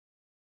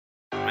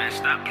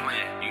Stop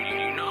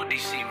playing. You know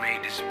DC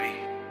made this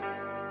beat.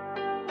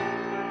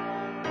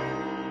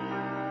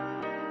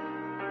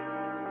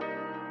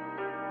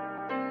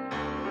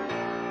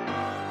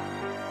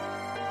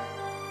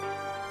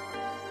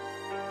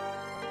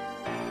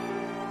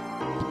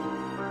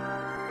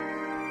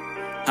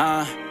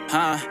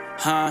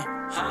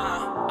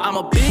 I'm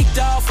a big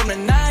dog from the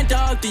 9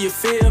 dog, do you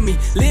feel me?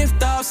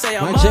 Lift off, say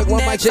I'm mic check, up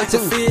one, next, mic check, I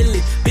can feel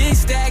it. Big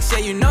stacks, yeah,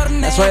 you know the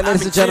name. That's right,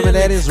 ladies and gentlemen,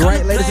 that is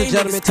right, ladies and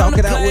gentlemen. Talk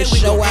It Out with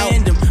Show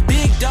Out.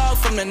 Big dog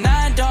from the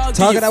 9 dog,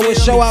 Talk It Out with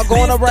Show Out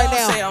going up right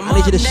now. I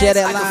need you to share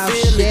that live,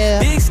 share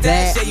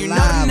that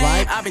live,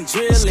 right? I've been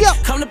drilling.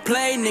 Come to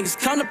play, niggas,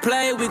 come to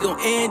play, we gon'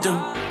 end them.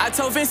 I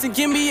told Vincent,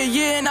 give me a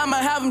year and I'ma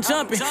have him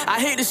jumping. I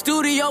hit the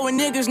studio and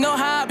niggas know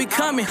how I be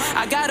coming.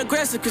 I got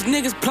aggressive cause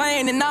niggas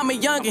playing and I'm a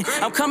youngin'.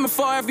 I'm coming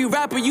for every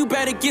rapper, you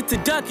better get to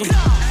ducking.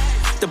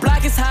 The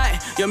block is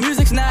hot, your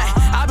music's not.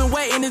 I've been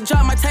waiting to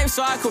drop my tape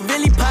so I could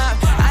really pop.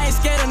 I ain't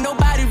scared of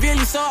nobody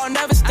really, so I'll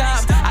never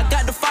stop. I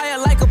got the fire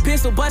like a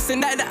pistol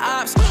busting at the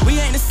ops. We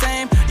ain't the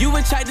same, you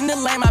were tried in the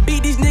lame. I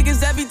beat these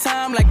niggas every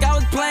time like I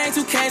was playing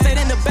 2K. Stayed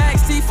in the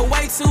backseat for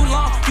way too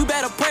long. You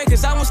better pray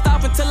cause I won't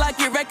stop until I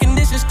get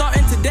recognition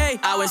starting today.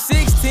 I was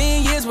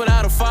 16 years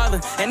without a father,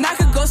 and I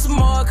could go some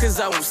more cause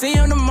I won't see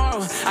him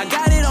tomorrow. I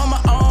got it on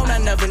my own, I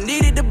never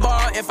needed to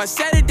borrow. If I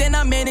said it then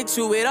I meant it,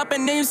 chew it up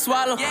and then you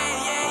swallow.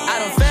 I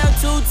done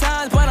fell 2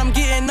 times, but I'm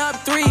getting up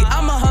 3.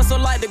 I'ma hustle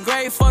like the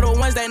grave for the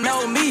ones that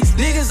know me.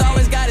 Niggas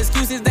always got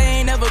excuses, they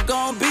ain't never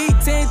gon' be.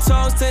 10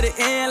 toes to the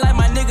end like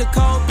my nigga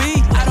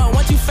Kobe. I don't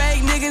want you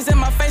fake niggas in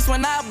my face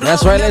when I blow.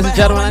 That's right, ladies and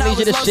gentlemen, I need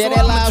you to share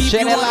that live,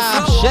 share that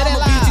live, share that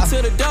live. Beat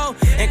you to the door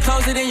and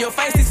close it in your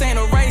face. This ain't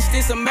a race,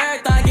 this a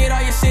marathon. Get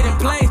all your shit in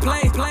place.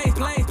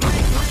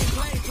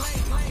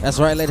 That's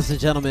right, ladies and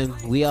gentlemen,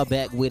 we are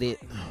back with it.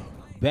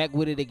 Back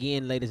with it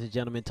again, ladies and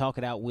gentlemen. Talk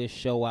It Out with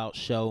Show Out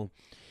Show.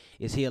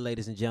 It's here,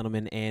 ladies and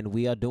gentlemen, and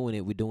we are doing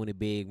it. We're doing it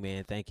big,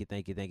 man. Thank you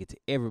to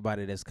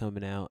everybody that's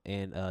coming out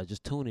and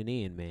just tuning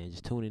in, man.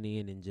 Just tuning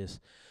in and just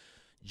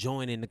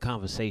joining the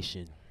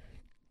conversation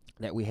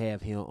that we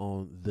have here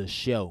on the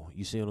show.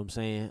 You see what I'm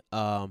saying?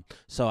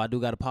 So I do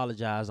got to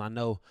apologize. I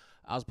know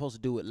I was supposed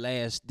to do it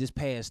this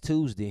past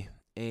Tuesday,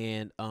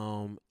 and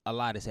a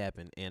lot has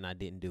happened, and I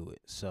didn't do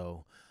it.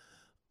 So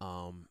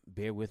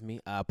bear with me.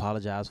 I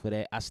apologize for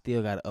that. I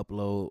still got to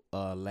upload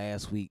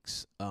last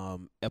week's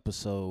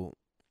episode.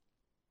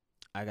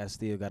 I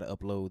still got to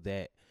upload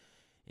that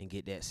and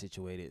get that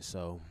situated.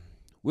 So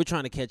we're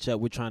trying to catch up.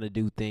 We're trying to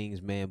do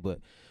things, man. But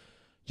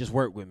just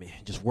work with me.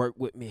 Work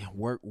with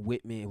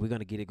me. We're going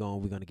to get it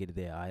going. We're going to get it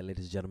there. All right,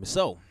 ladies and gentlemen.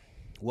 So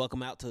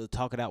welcome out to the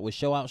Talk It Out with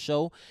Show Out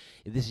Show.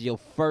 If this is your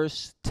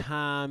first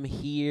time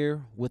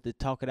here with the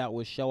Talk It Out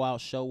with Show Out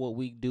Show, what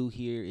we do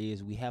here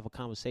is we have a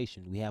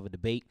conversation. We have a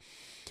debate.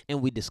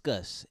 And we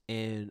discuss.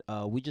 And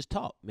we just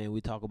talk, man.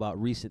 We talk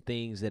about recent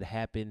things that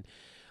happen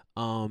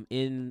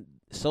in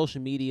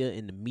social media,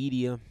 in the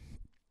media,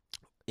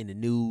 in the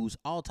news,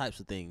 all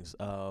types of things.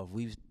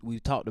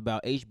 We've talked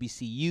about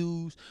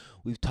HBCUs.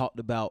 We've talked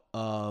about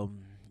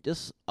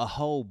just a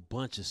whole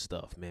bunch of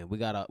stuff, man.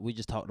 We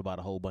just talked about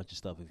a whole bunch of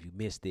stuff. If you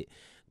missed it,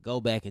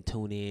 go back and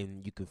tune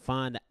in. You can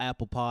find the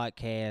Apple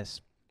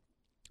Podcasts.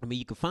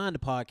 You can find the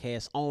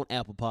podcast on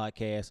Apple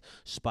Podcasts,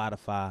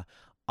 Spotify,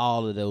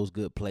 all of those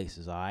good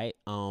places. All right.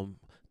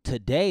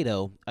 Today,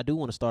 though, I do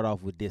want to start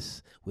off with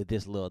this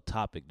little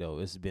topic, though.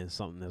 It's been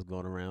something that's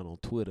going around on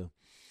Twitter,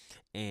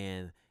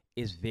 and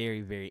it's very,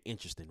 very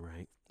interesting,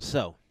 right?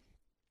 So,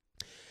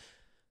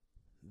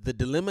 the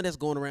dilemma that's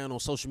going around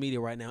on social media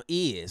right now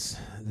is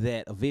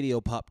that a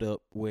video popped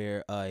up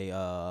where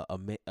a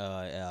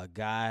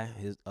guy,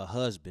 a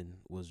husband,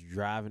 was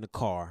driving a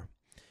car,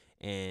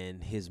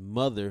 and his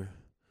mother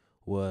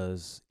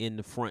was in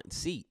the front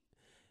seat,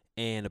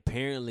 and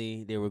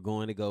apparently they were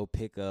going to go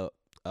pick up.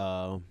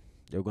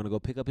 They were going to go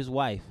pick up his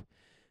wife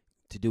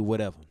to do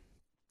whatever.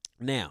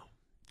 Now,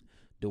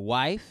 the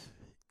wife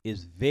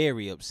is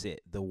very upset.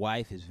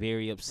 Why? Because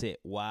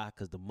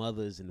the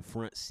mother is in the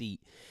front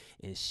seat,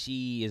 and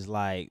she is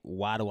like,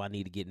 why do I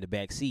need to get in the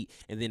back seat?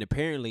 And then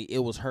apparently it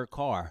was her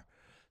car.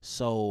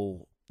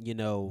 So,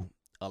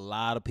 a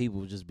lot of people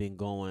have just been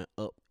going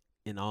up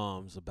in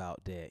arms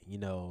about that,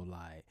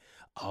 like,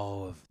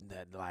 oh,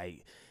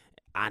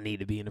 I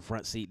need to be in the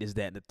front seat, this,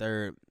 that, and the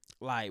third.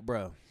 Like,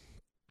 bro.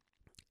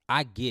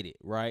 I get it,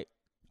 right?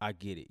 I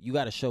get it. You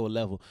got to show a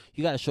level.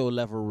 You got to show a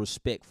level of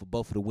respect for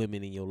both of the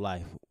women in your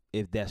life.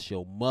 If that's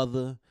your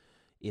mother,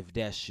 if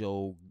that's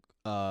your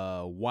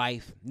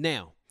wife.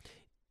 Now,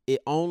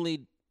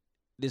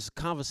 this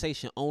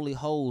conversation only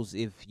holds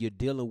if you're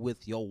dealing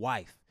with your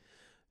wife.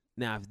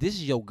 Now, if this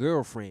is your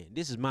girlfriend,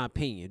 this is my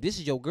opinion. If this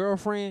is your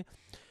girlfriend,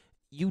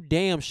 you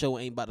damn sure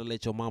ain't about to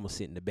let your mama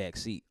sit in the back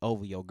seat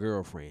over your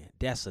girlfriend.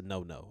 That's a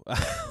no-no.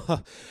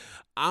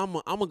 I'm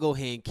gonna go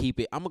ahead and keep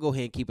it. I'm gonna go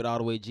ahead and keep it all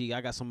the way. G, I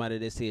got somebody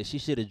that said she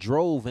should have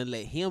drove and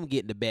let him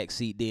get in the back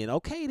seat. Then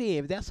okay,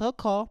 then if that's her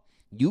car,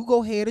 you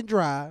go ahead and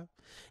drive,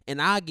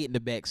 and I'll get in the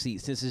back seat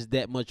since it's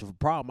that much of a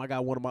problem. I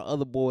got one of my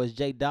other boys,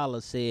 Jay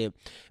Dollar, said,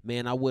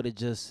 "Man, I would have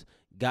just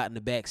got in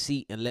the back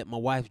seat and let my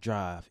wife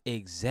drive.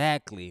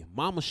 Exactly.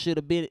 Mama should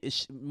have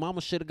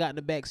got in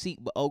the back seat,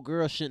 but old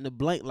girl shouldn't have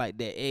blanked like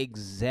that.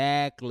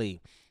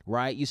 Exactly.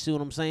 Right? You see what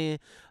I'm saying?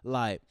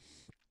 Like,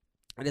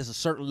 there's a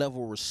certain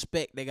level of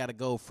respect they got to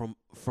go from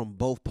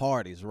both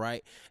parties,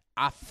 right?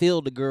 I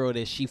feel the girl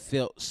that she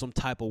felt some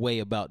type of way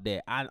about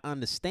that. I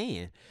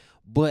understand.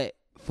 But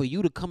for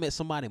you to come at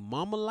somebody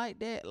mama like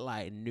that,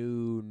 like,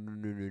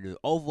 no.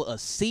 Over a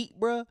seat,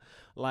 bruh.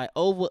 Like,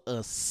 over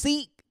a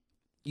seat.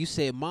 You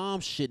said mom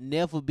should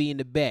never be in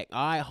the back.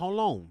 All right, hold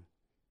on.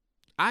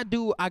 I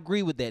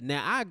agree with that.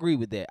 Now, I agree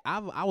with that.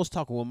 I was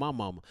talking with my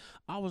mama.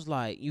 I was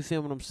like, you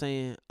feel what I'm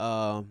saying?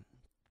 I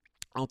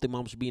don't think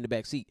mom should be in the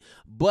back seat.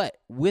 But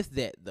with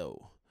that,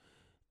 though,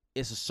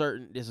 there's a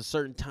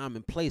certain time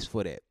and place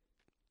for that.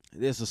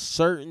 There's a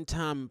certain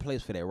time and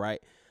place for that,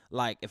 right?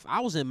 Like, if I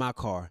was in my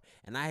car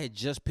and I had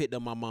just picked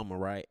up my mama,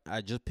 right?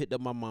 I just picked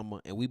up my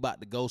mama and we about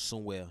to go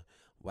somewhere,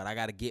 but I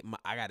gotta get my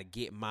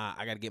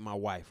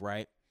wife,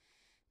 right?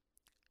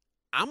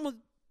 I'm gonna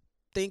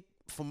think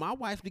for my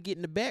wife to get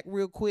in the back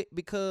real quick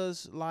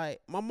because,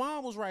 like, my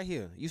mom was right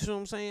here. You see what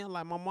I'm saying?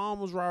 Like, my mom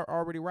was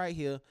already right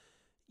here.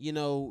 You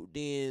know,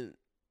 then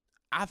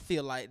I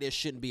feel like there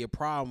shouldn't be a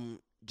problem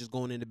just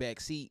going in the back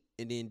seat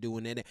and then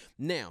doing that.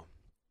 Now,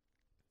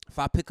 if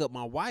I pick up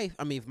my wife,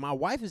 if my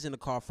wife is in the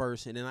car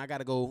first and then I got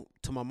to go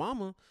to my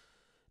mama,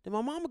 then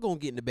my mama going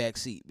to get in the back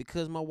seat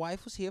because my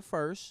wife was here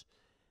first,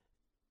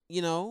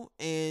 you know,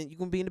 and you're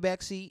going to be in the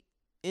back seat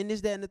and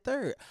this, that, and the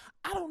third.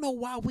 I don't know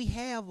why we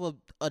have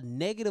a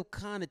negative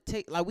kind of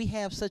like we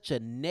have such a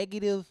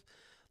negative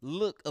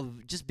look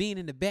of just being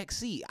in the back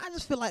seat. I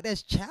just feel like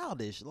that's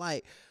childish.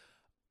 Like,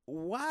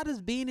 why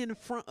does being in the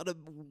front of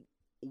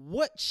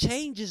what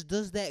changes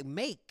does that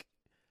make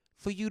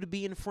for you to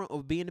be in the front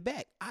or be in the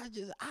back? I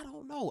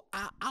don't know.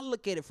 I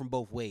look at it from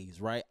both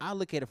ways, right? I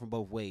look at it from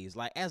both ways.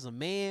 Like, as a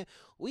man,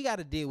 we got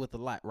to deal with a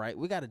lot, right?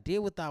 We got to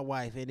deal with our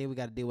wife, and then we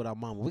got to deal with our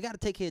mama. We got to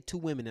take care of two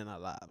women in our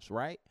lives,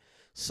 right?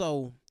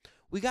 So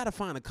we got to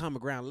find a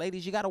common ground.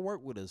 Ladies, you got to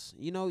work with us.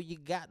 You know, you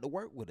got to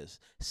work with us.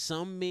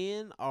 Some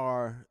men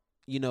are,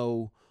 you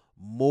know,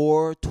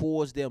 more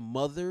towards their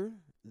mother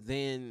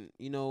than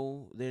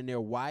their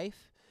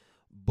wife,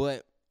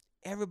 but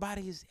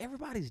everybody's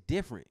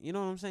different. You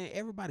know what I'm saying?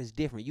 Everybody's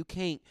different. You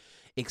can't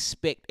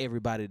expect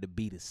everybody to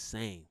be the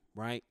same,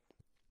 right?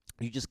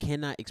 You just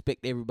cannot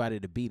expect everybody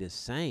to be the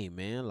same,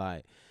 man.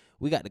 Like,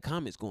 we got the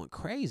comments going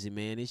crazy,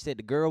 man. They said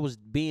the girl was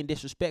being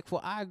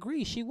disrespectful. I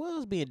agree. She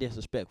was being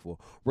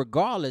disrespectful.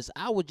 Regardless,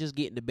 I would just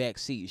get in the back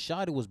seat.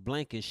 Shawty was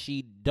blanking.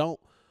 She don't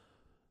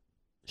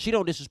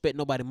disrespect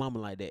nobody mama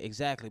like that.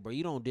 Exactly, bro.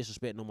 You don't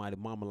disrespect nobody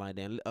mama like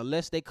that.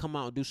 Unless they come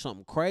out and do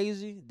something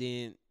crazy,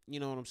 then,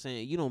 you know what I'm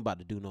saying? You ain't about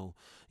to do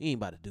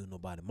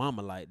nobody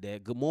mama like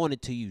that. Good morning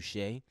to you,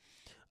 Shay.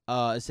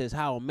 It says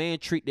how a man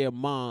treat their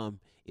mom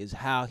is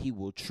how he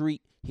will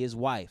treat his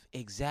wife.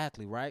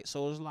 Exactly, right?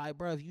 So it's like,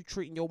 bro, if you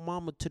treating your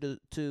mama to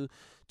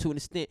an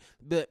extent,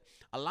 but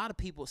a lot of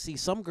people, see,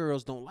 some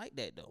girls don't like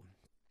that though.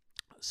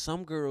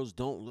 Some girls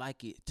don't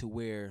like it to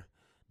where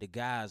the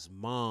guy's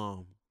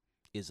mom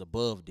is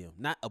above them.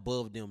 Not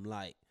above them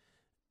like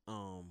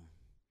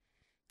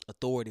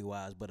authority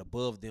wise, but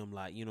above them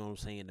like, you know what I'm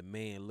saying, the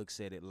man looks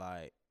at it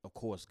like, of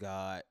course,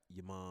 God,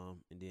 your mom,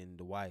 and then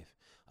the wife.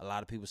 A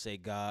lot of people say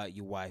God,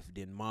 your wife,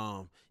 then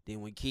mom.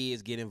 Then when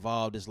kids get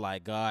involved, it's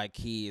like God,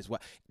 kids.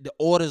 The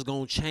order's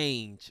going to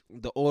change.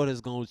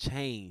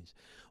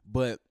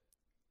 But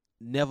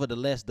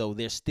nevertheless, though,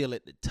 they're still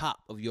at the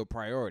top of your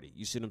priority.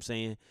 You see what I'm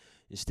saying?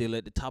 It's still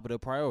at the top of the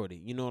priority.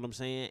 You know what I'm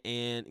saying?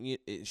 And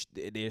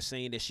they're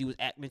saying that she was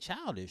acting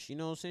childish. You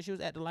know what I'm saying? She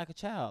was acting like a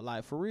child.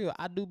 Like, for real,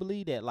 I do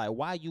believe that. Like,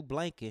 why you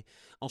blanking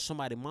on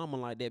somebody mama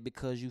like that?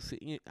 Because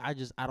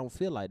I don't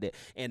feel like that.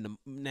 And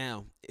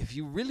now, if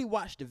you really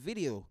watch the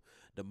video,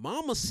 the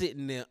mama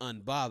sitting there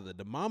unbothered.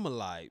 The mama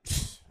like,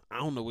 I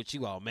don't know what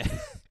you all, man.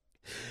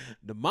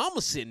 The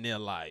mama sitting there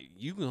like,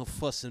 you gonna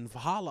fuss and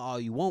holler all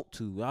you want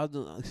to. I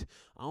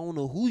don't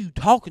know who you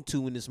talking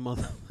to in this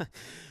mother.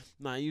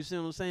 Nah, you see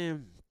what I'm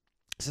saying?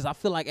 Says, I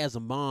feel like as a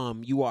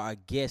mom, you are a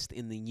guest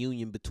in the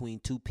union between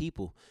two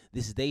people.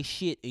 This is they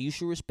shit, and you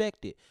should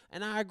respect it.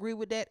 And I agree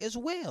with that as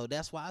well.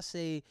 That's why I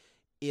say,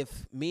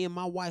 if me and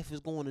my wife is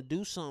going to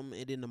do something,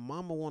 and then the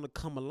mama want to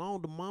come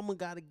along, the mama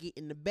got to get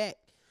in the back.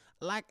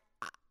 Like,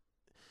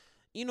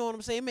 you know what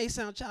I'm saying? It may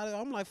sound childish.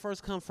 I'm like,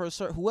 first come, first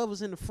serve.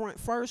 Whoever's in the front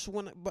first,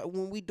 but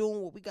when we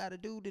doing what we got to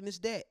do, then it's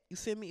that. You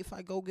feel me? If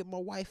I go get the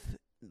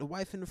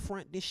wife in the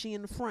front, then she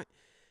in the front.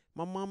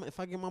 If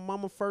I get my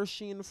mama first,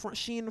 she in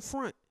the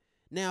front.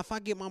 Now, if I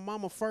get my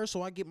mama first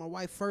or I get my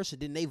wife first,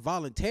 and then they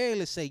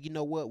voluntarily say, you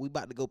know what, we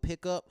about to go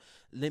pick up,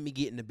 let me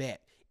get in the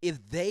back. If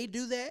they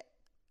do that,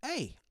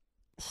 hey,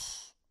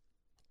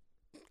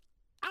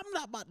 I'm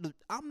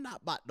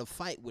not about to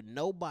fight with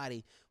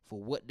nobody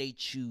for what they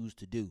choose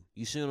to do.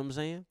 You see what I'm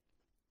saying?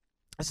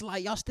 It's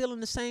like y'all still in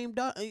the same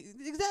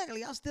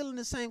exactly. Y'all still in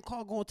the same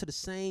car going to the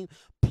same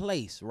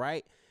place,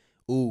 right?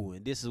 Ooh,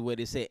 and this is what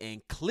it said.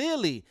 And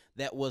clearly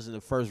that wasn't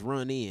the first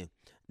run in.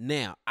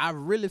 Now, I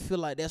really feel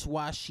like that's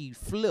why she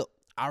flipped.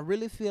 I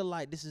really feel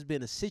like this has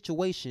been a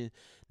situation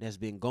that's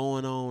been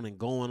going on and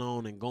going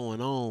on and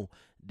going on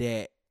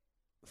that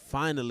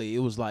finally it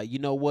was like, you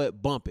know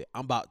what, bump it. She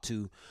about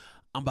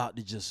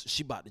to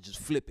just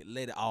flip it,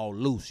 let it all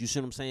loose. You see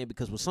what I'm saying?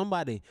 Because when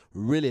somebody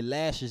really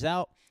lashes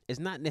out, it's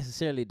not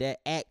necessarily that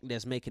act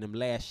that's making them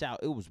lash out.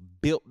 It was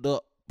built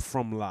up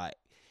from like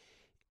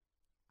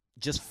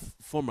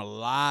from a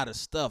lot of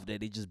stuff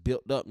that they just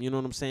built up. You know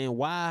what I'm saying?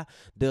 Why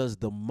does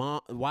the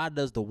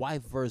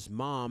wife versus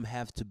mom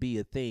have to be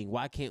a thing?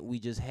 Why can't they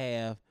just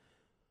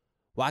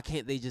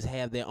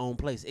have their own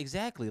place?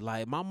 Exactly.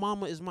 Like, my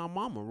mama is my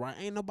mama, right?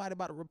 Ain't nobody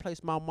about to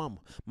replace my mama.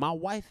 My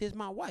wife is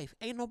my wife.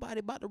 Ain't nobody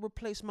about to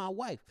replace my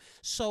wife.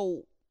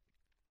 So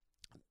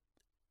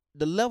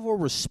the level of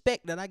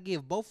respect that I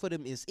give both of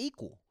them is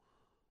equal,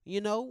 you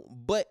know?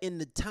 But in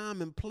the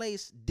time and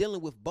place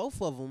dealing with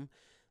both of them,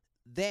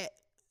 that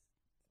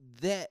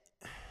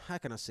how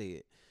can I say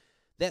it?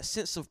 That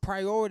sense of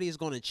priority is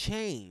going to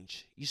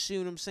change. You see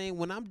what I'm saying?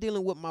 When I'm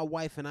dealing with my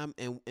wife and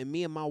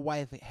me and my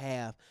wife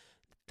have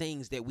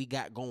things that we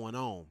got going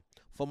on,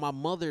 for my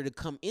mother to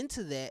come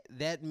into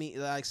that means,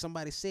 like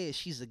somebody said,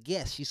 she's a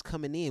guest. She's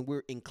coming in.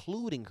 We're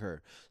including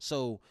her.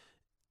 So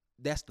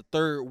that's the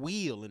third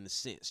wheel in a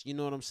sense. You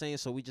know what I'm saying?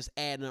 So we just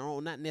adding our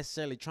own, not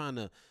necessarily trying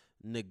to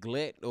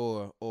neglect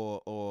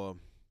or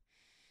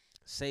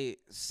see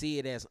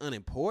it as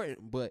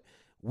unimportant, but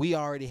we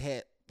already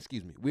had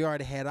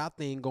our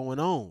thing going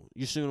on.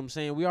 You see what I'm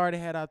saying? We already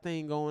had our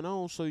thing going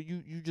on, so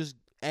you just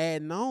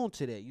adding on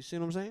to that. You see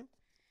what I'm saying?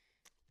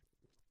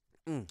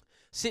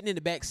 Sitting in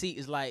the back seat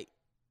is like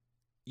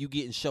you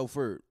getting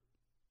chauffeured.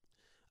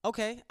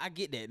 Okay, I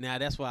get that. Now,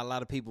 that's why a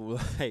lot of people,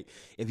 like,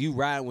 if you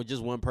riding with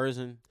just one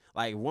person,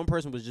 like if one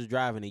person was just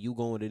driving and you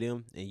going to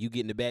them and you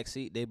get in the back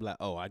seat, they be like,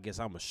 oh, I guess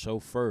I'm a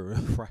chauffeur,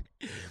 right?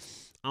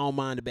 I don't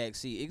mind the back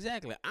seat.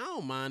 Exactly. I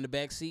don't mind the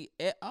back seat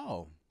at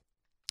all.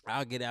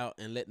 I'll get out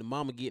and let the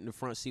mama get in the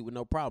front seat with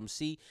no problem.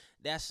 See,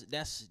 that's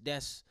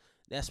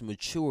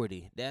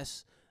maturity.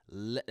 That's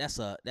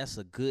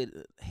a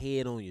good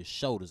head on your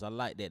shoulders. I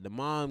like that. The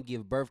mom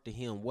give birth to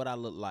him. What I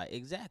look like.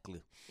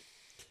 Exactly.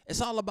 It's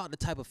all about the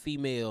type of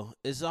female.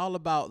 It's all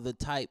about the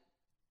type.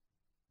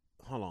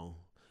 Hold on.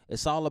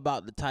 It's all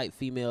about the type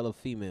female of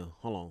female.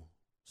 Hold on.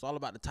 It's all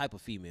about the type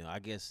of female. I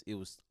guess it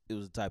was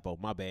a typo.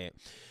 My bad.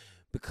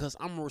 Because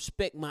I'm going to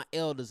respect my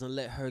elders and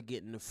let her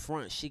get in the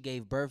front. She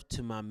gave birth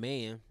to my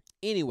man.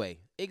 Anyway,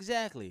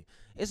 exactly.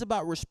 It's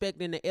about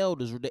respecting the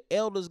elders. The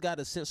elders got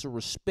a sense of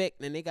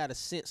respect, and they got a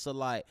sense of,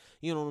 like,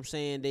 you know what I'm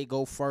saying? They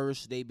go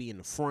first. They be in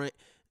the front.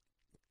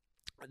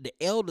 The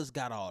elders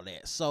got all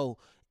that. So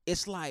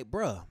it's like,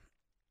 bruh,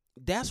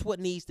 that's what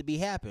needs to be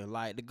happening.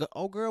 Like, the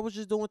old girl was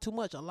just doing too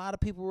much. A lot of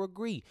people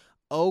agree.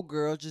 Old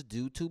girl just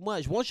do too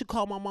much. Once you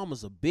call my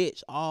mama's a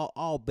bitch,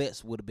 all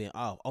bets would have been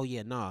off. Oh,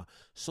 yeah, nah.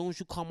 As soon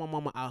as you call my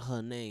mama out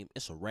her name,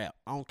 it's a wrap.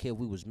 I don't care if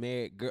we was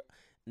married, girl.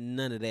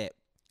 None of that.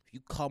 If you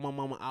call my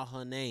mama out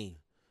her name,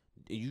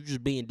 you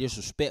just being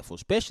disrespectful.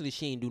 Especially if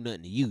she ain't do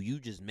nothing to you. You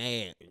just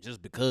mad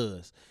just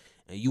because.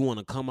 And you want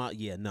to come out.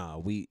 Yeah, nah.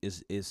 We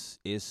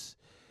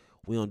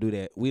don't do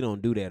that. We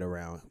don't do that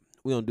around.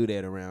 We don't do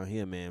that around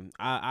here, man.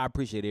 I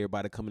appreciate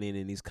everybody coming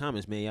in these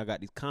comments, man. Y'all got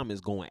these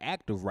comments going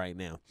active right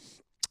now.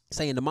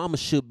 Saying the mama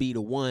should be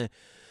the one.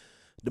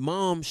 The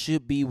mom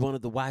should be one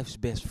of the wife's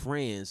best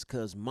friends,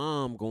 cause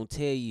mom's gonna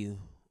tell you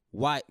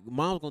wife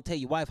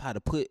how to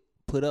put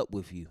up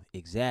with you.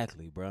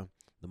 Exactly, bro.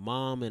 The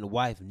mom and the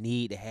wife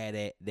need to have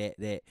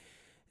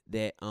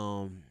that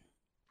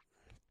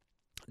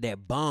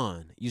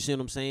bond. You see what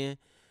I'm saying?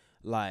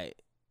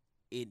 Like,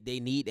 they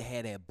need to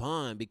have that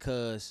bond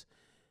because,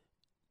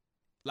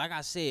 like I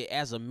said,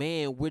 as a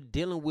man, we're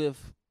dealing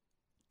with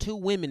two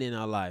women in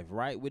our life,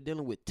 right? We're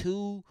dealing with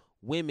two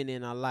women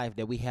in our life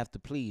that we have to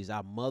please,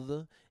 our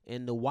mother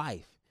and the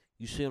wife.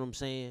 You see what I'm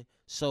saying?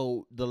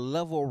 So the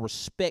level of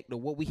respect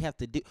of what we have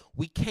to do,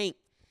 we can't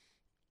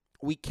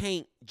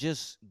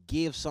just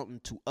give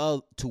something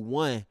to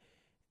one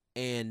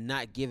and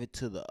not give it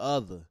to the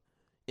other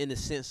in the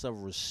sense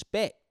of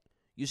respect.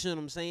 You see what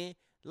I'm saying?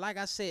 Like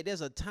I said,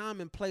 there's a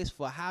time and place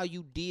for how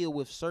you deal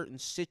with certain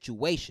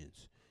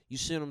situations. You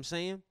see what I'm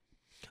saying?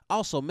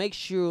 Also, make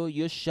sure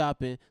you're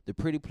shopping the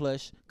Pretty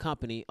Plush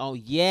Company. Oh,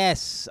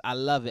 yes. I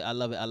love it. I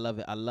love it. I love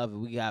it. I love it.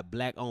 We got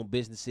black-owned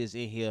businesses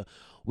in here.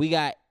 We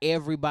got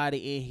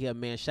everybody in here,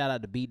 man. Shout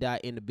out to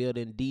B-Dot in the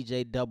building.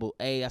 DJ Double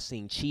A. I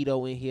seen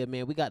Cheeto in here,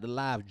 man. We got the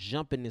live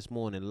jumping this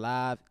morning.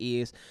 Live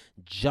is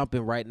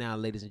jumping right now,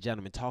 ladies and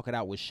gentlemen. Talk It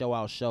Out with Show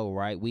Out Show,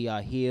 right? We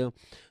are here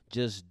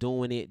just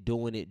doing it,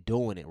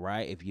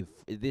 right? If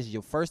this is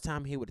your first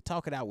time here with the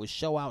Talk It Out with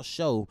Show Out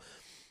Show,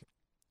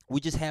 we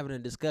just having a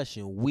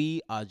discussion.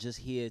 We are just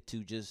here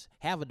to just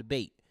have a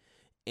debate.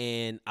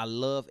 And I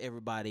love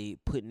everybody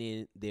putting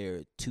in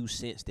their 2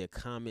 cents, their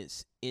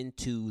comments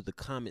into the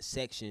comment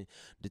section.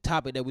 The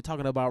topic that we're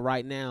talking about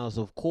right now is,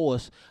 of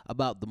course,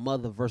 about the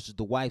mother versus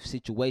the wife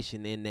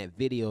situation in that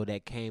video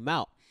that came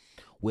out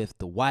with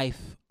the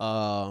wife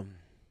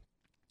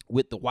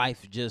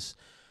just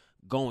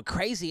going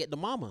crazy at the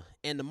mama,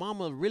 and the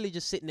mama really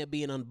just sitting there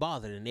being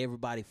unbothered, and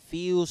everybody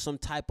feels some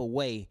type of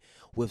way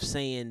with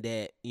saying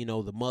that, you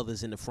know, the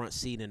mother's in the front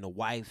seat and the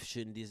wife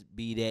shouldn't just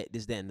be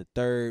this, that, and the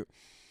third.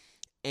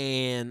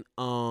 And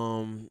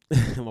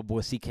my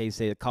boy CK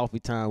said coffee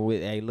time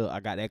with, hey, look, I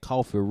got that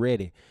coffee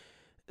ready.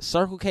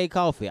 Circle K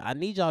Coffee. I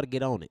need y'all to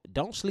get on it.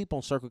 Don't sleep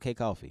on Circle K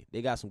Coffee.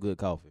 They got some good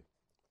coffee.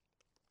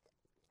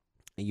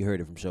 And you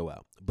heard it from Show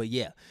Out. But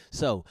yeah,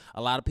 so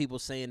a lot of people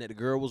saying that the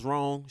girl was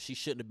wrong. She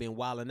shouldn't have been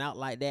wilding out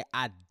like that.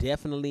 I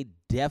definitely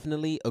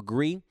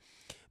agree,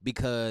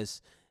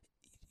 because,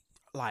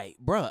 like,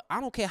 bruh, I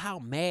don't care how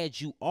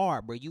mad you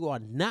are, bruh. You are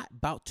not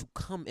about to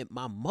come at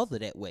my mother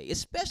that way,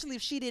 especially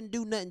if she didn't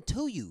do nothing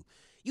to you.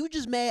 You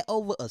just mad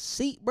over a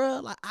seat,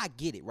 bruh. Like, I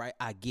get it, right?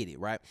 I get it,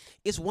 right?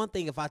 It's one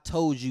thing if I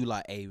told you,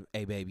 like, hey,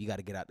 babe, you got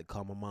to get out the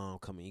car. My mom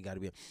coming. You got to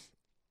be.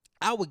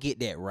 I would get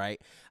that, right?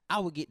 I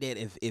would get that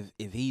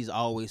if he's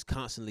always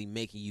constantly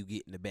making you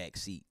get in the back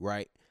seat,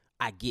 right?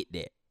 I get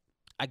that.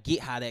 I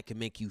get how that can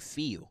make you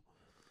feel.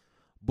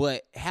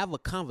 But have a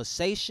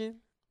conversation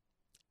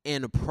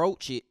and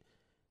approach it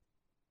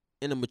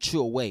in a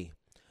mature way.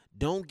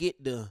 Don't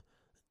get the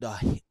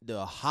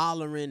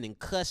hollering and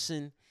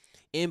cussing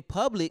in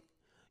public,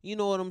 you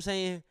know what I'm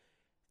saying,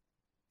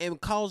 and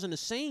causing a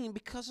scene,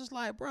 because it's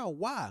like, bro,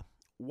 why?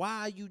 Why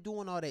are you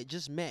doing all that?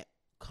 Just Matt,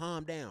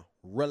 calm down,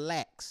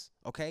 relax,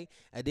 okay?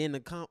 And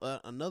then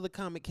another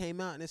comment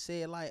came out and it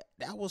said, like,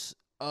 that was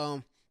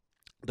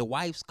the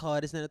wife's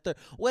car, this and the third.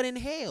 What in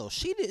hell?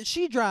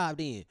 She drive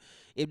in.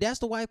 If that's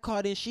the wife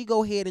car, then she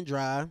go ahead and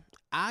drive.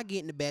 I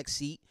get in the back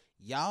seat.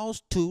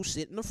 Y'all's two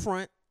sit in the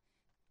front.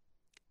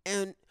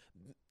 And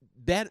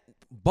that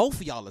both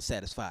of y'all are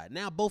satisfied.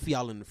 Now both of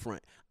y'all in the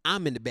front.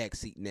 I'm in the back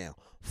seat now.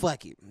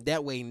 Fuck it.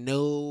 That way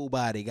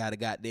nobody got a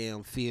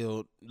goddamn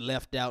feel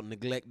left out,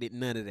 neglected,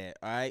 none of that,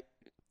 all right?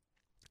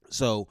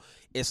 So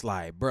it's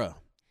like, bruh,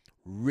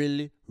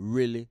 really,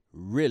 really,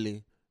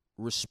 really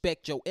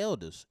respect your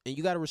elders. And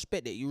you got to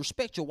respect that. You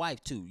respect your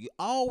wife too. You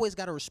always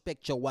got to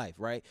respect your wife,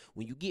 right?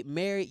 When you get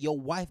married, your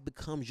wife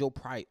becomes your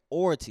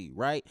priority,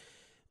 right?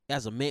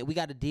 As a man, we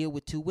got to deal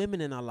with two women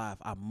in our life,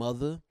 our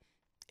mother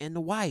and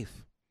the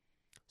wife.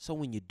 So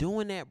when you're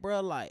doing that,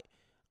 bruh, like,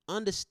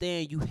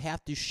 understand you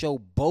have to show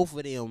both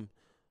of them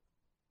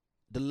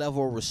the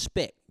level of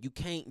respect. You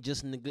can't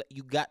just neglect.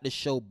 You got to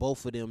show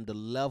both of them the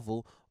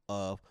level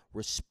of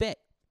respect.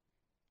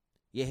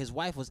 Yeah, his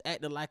wife was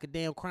acting like a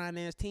damn crying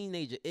ass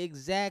teenager.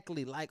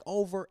 Exactly, like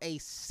over a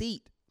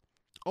seat.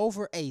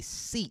 Over a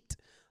seat.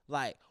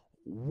 Like,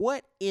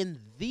 what in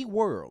the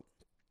world?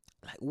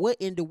 Like, what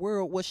in the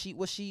world was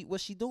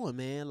she doing,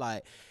 man?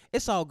 Like,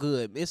 it's all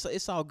good.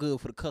 It's all good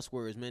for the cuss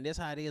words, man. That's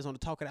how it is on the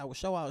Talk It Out with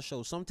Show Out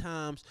show.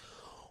 Sometimes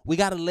we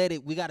gotta let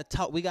it. We gotta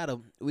talk. We gotta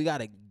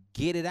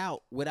get it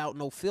out without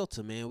no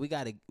filter, man. We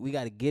gotta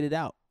get it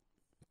out.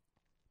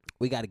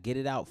 We gotta get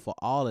it out for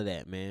all of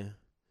that, man.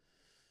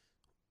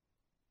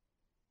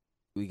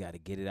 We gotta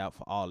get it out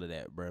for all of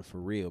that, bro, for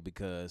real,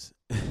 because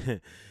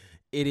it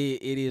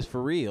is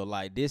for real.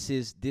 Like, this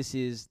is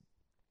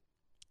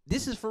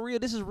for real.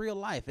 This is real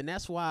life, and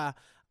that's why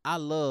I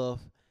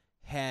love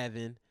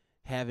having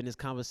this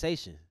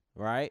conversation.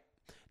 Right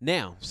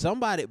now,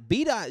 somebody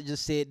B-Dot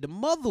just said the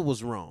mother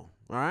was wrong.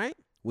 All right,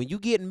 when you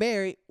get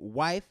married,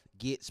 wife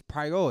gets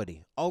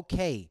priority.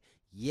 Okay,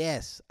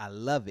 yes, I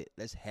love it.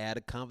 Let's have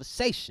a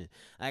conversation.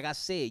 Like I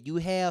said,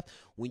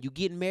 when you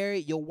get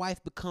married, your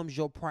wife becomes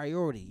your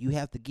priority. You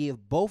have to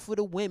give both of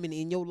the women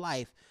in your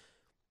life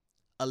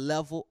a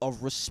level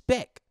of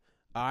respect.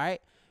 All right.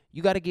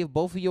 You got to give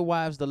both of your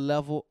wives the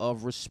level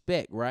of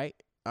respect, right?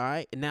 All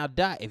right. Now,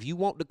 Dot, if you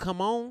want to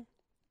come on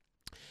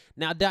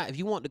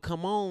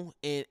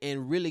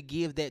and really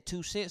give that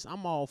 2 cents,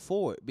 I'm all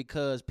for it,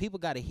 because people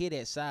got to hear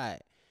that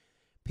side.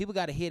 People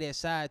got to hear that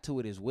side to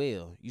it as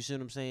well. You see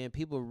what I'm saying?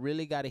 People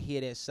really got to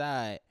hear that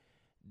side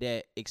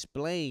that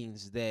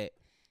explains that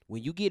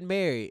when you get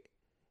married,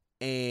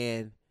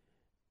 and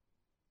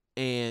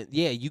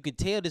yeah, you can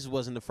tell this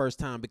wasn't the first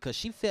time, because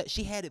she felt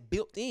she had it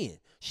built in.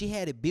 She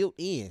had it built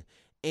in.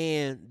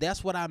 And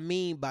that's what I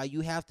mean by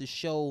you have to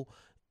show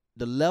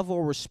the level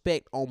of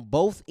respect on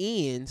both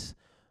ends,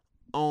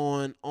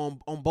 on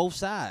both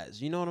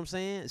sides. You know what I'm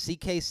saying?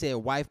 CK said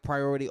wife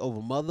priority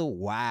over mother.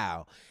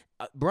 Wow.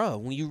 Bro,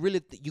 when you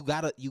really you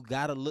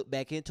gotta look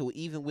back into it.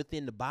 Even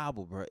within the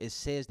Bible, bro, it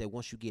says that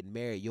once you get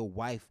married, your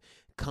wife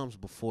comes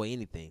before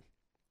anything.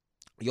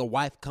 Your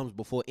wife comes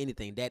before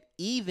anything. That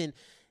even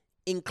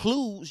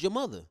includes your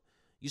mother.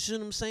 You see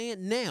what I'm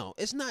saying? Now,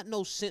 it's not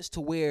no sense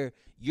to where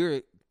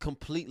you're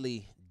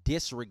completely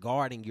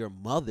disregarding your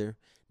mother.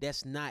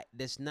 That's not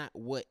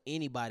what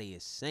anybody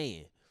is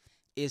saying.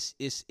 It's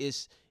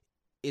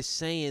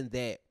saying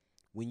that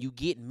when you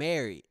get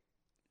married,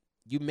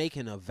 you're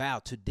making a vow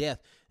to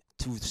death,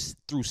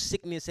 through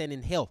sickness and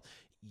in health.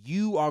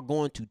 You are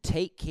going to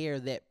take care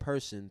of that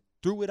person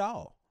through it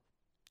all.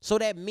 So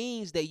that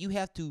means that you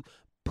have to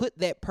put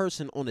that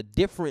person on a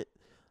different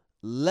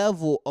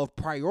level of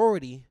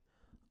priority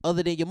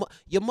other than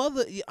your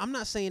mother. I'm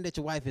not saying that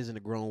your wife isn't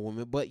a grown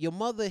woman, but your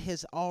mother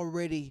has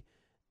already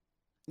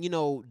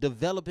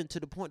developing to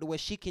the point to where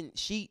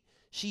she's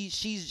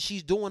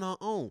doing her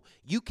own.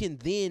 You can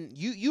then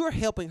you're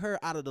helping her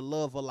out of the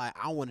love of like,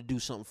 I want to do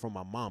something for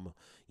my mama.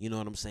 You know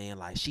what I'm saying?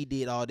 Like, she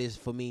did all this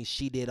for me,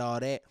 she did all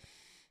that,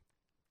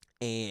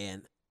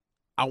 and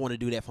I want to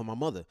do that for my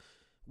mother.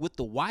 With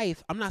the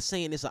wife, I'm not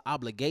saying it's an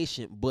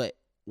obligation, but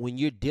when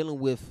you're dealing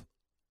with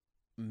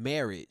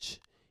marriage,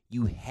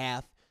 you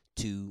have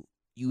to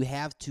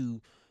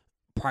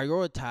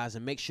prioritize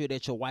and make sure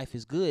that your wife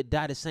is good.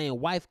 Dot is saying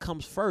wife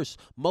comes first.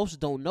 Most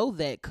don't know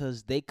that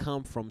because they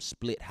come from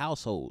split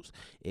households.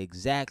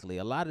 Exactly.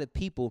 A lot of the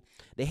people,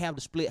 they have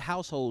the split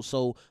households.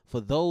 So for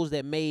those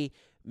that may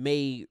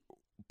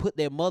put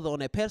their mother on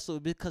that pedestal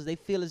because they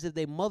feel as if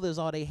their mother is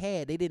all they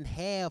had, they didn't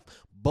have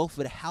both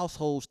of the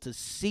households to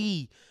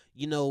see,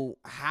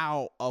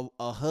 how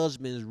a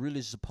husband is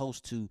really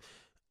supposed to,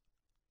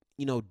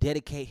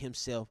 dedicate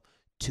himself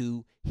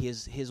to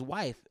his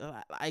wife.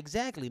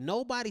 Exactly.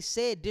 Nobody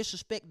said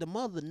disrespect the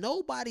mother.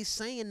 Nobody's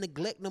saying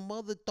neglect the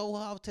mother, throw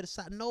her off to the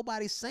side.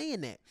 Nobody's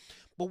saying that.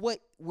 But what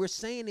we're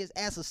saying is,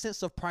 as a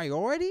sense of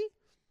priority,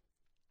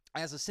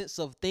 as a sense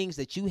of things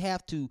that you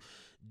have to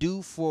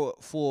do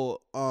for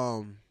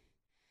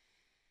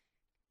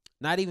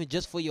not even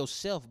just for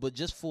yourself, but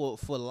just for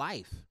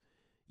life,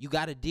 you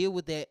got to deal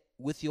with that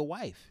with your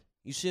wife.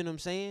 You see what I'm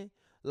saying?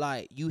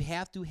 Like, you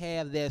have to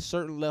have that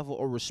certain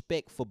level of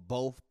respect for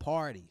both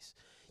parties.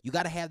 You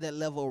got to have that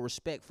level of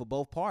respect for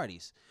both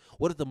parties.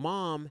 What if the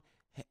mom...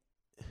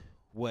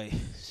 Wait,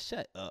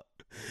 shut up.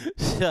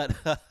 Shut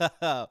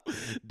up.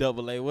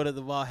 Double A. What if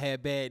the mom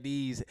had bad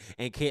knees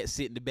and can't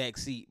sit in the back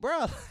seat?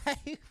 Bro,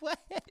 like, what?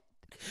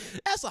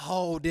 That's a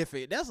whole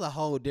different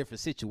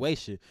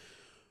situation.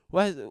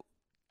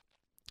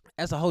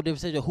 That's a whole different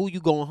situation. Who you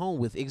going home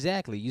with?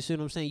 Exactly. You see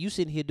what I'm saying? You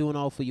sitting here doing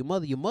all for your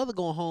mother. Your mother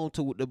going home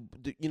to the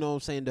you know what I'm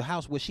saying, the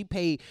house where she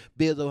paid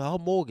bills of her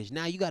mortgage.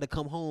 Now you got to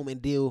come home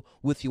and deal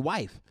with your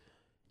wife.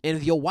 And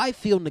if your wife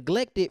feel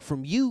neglected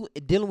from you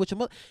dealing with your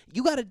mother,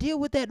 you got to deal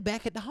with that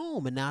back at the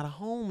home. And now the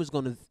home is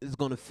gonna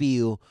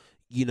feel,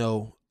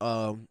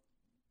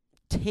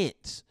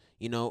 tense.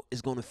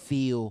 It's gonna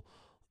feel,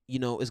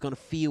 it's gonna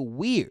feel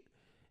weird.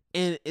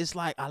 And it's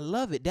like, I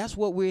love it. That's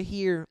what we're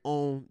here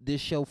on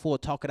this show for,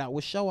 Talk It Out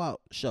with Show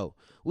Out Show.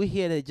 We're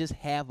here to just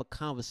have a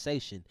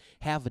conversation,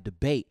 have a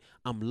debate.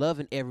 I'm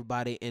loving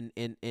everybody and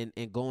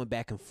going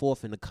back and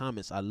forth in the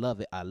comments. I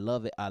love it. I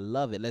love it. I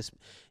love it. Let's,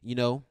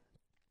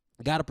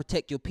 got to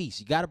protect your peace.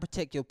 You got to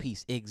protect your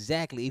peace.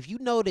 Exactly. If you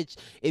know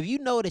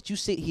that you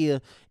sit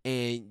here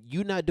and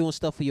you're not doing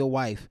stuff for your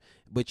wife,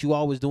 but you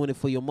always doing it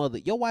for your mother,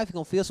 your wife is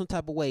going to feel some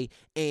type of way,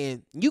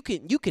 and you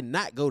can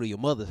not go to your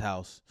mother's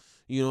house.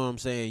 You know what I'm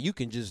saying? You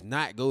can just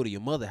not go to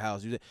your mother's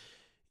house.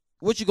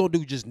 What you going to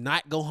do, just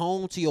not go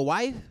home to your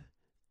wife?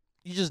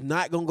 You just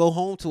not going to go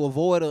home to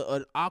avoid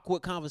an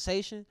awkward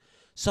conversation?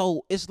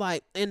 So it's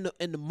like, and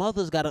the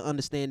mothers got to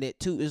understand that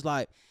too. It's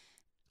like,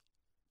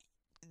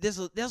 there's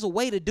a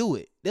way to do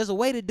it. There's a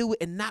way to do it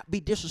and not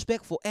be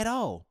disrespectful at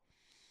all.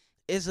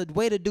 It's a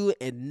way to do it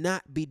and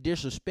not be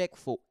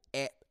disrespectful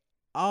at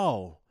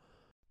all.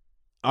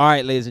 All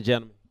right, ladies and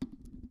gentlemen.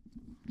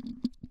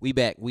 We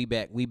back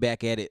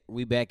at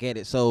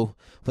it. So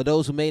for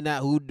those who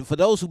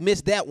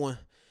missed that one,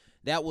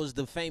 that was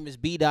the famous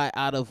B-Dot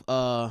out of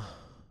I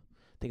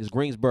think it's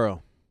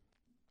Greensboro.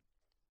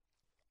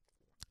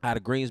 Out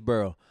of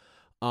Greensboro.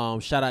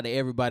 Shout out to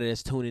everybody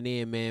that's tuning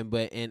in, man.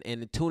 But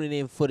and tuning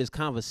in for this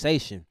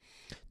conversation.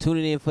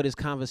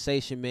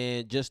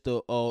 Man. Just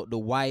the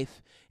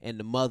wife and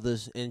the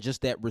mothers, and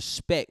just that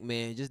respect,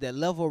 man. Just that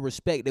level of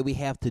respect that we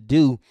have to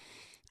do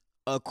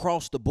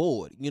across the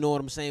board. You know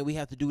what I'm saying? We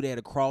have to do that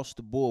across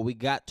the board. We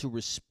got to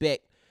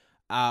respect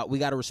our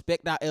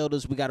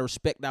elders. We got to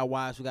respect our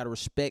wives. We got to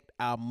respect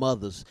our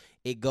mothers.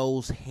 It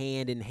goes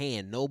hand in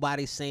hand.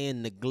 Nobody's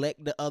saying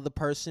neglect the other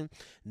person.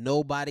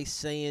 Nobody's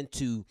saying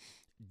to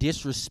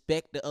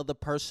disrespect the other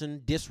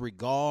person,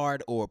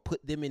 disregard, or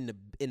put them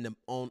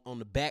on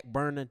the back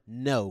burner.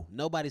 No,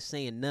 nobody's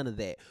saying none of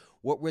that.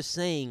 What we're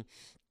saying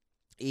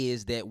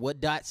is that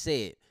what Dot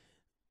said,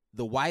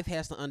 the wife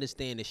has to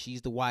understand that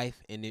she's the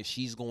wife and that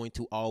she's going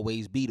to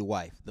always be the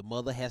wife. The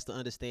mother has to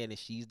understand that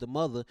she's the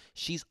mother.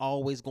 She's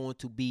always going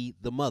to be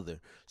the mother.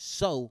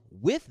 So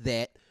with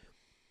that,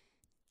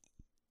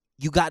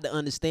 you got to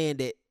understand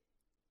that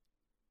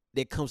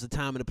there comes a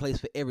time and a place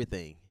for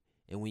everything.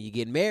 And when you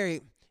get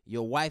married,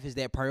 your wife is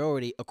that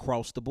priority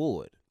across the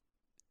board.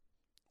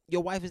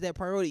 Your wife is that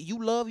priority.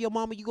 You love your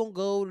mama. You're going to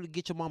go to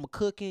get your mama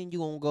cooking.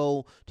 You're going to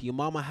go to your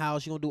mama's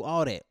house. You're going to do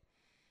all that.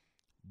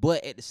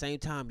 But at the same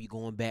time, you're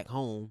going back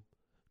home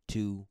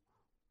to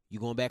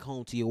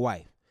your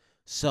wife.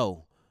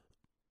 So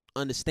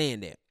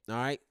understand that. All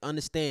right.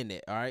 Understand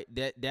that. All right.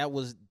 That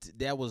was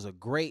a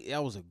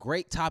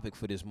great topic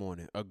for this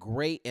morning. A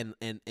great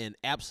and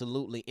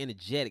absolutely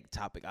energetic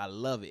topic. I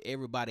love it.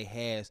 Everybody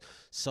has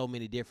so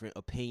many different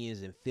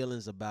opinions and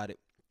feelings about it.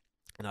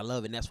 And I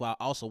love it. And that's why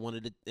I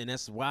wanted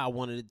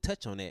to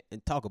touch on that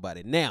and talk about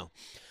it. Now,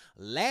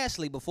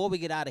 lastly, before we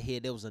get out of here,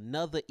 there was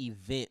another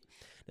event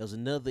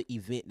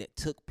that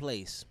took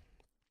place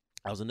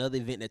That was another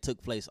event that took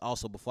place.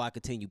 Also, before I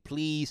continue,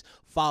 please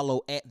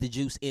follow at the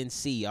Juice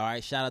NC. All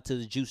right, shout out to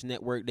the Juice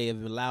Network. They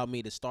have allowed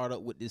me to start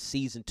up with this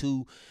season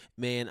 2.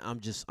 Man,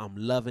 I'm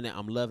loving it.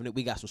 I'm loving it.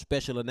 We got some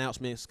special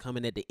announcements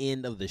coming at the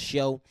end of the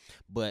show.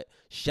 But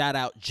shout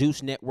out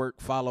Juice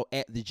Network. Follow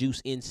at the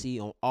Juice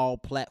NC on all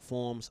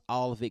platforms.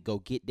 All of it. Go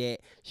get that.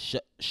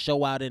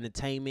 Show Out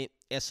Entertainment.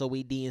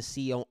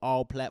 SOEDNC on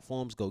all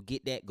platforms. Go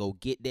get that. Go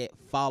get that.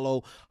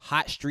 Follow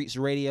Hot Streets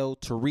Radio,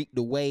 Tariq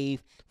the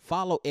Wave.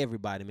 Follow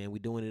everybody, man. We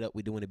doing it up.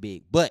 We doing it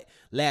big. But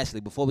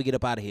lastly, before we get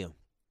up out of here,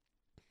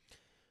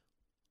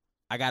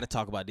 I got to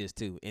talk about this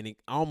too, and it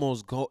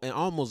almost go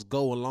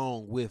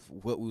along with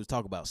what we was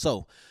talking about.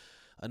 So,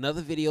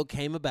 another video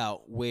came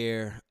about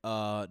where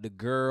the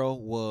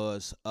girl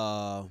was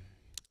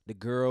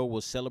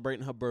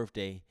celebrating her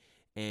birthday.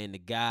 And the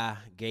guy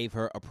gave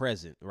her a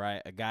present,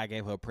 right? A guy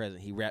gave her a present.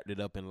 He wrapped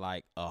it up in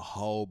like a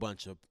whole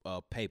bunch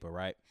of paper,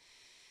 right?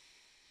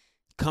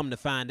 Come to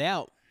find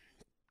out,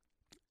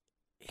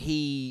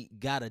 he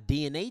got a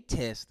DNA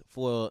test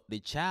for the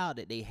child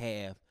that they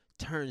have.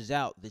 Turns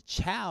out the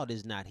child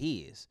is not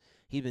his.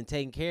 He's been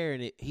taking care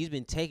of it. He's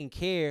been taking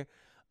care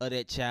of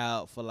that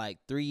child for like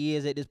 3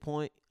 years at this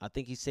point. I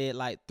think he said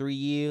like 3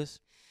 years.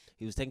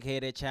 He was taking care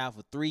of that child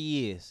for 3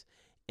 years,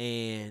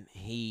 and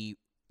he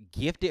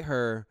gifted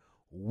her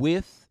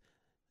with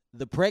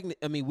the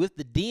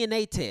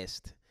DNA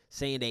test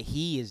saying that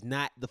he is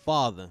not the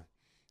father.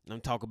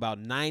 I'm talking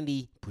about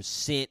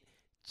 90%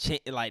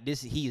 like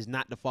this. He is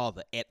not the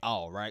father at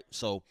all, right?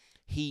 So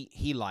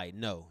he like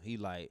no. He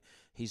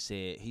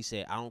said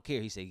I don't care.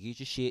 He said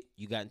get your shit.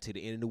 You got until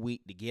the end of the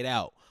week to get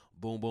out.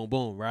 Boom, boom,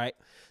 boom, right?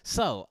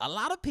 So a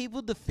lot of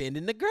people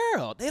defending the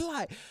girl. They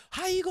like,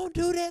 how you gonna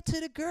do that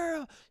to the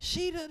girl?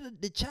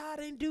 The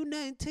child ain't do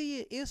nothing to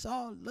you. It's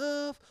all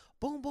love.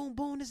 Boom, boom,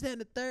 boom. This, that,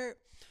 and the third.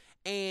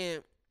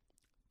 And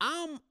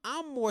I'm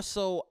more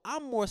so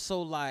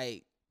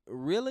like,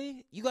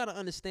 really? You gotta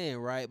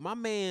understand, right? My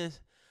man's.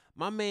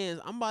 I'm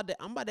about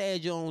to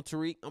add you on,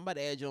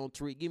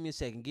 Tariq. Give me a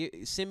second.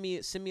 Send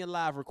me a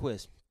live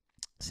request.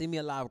 Send me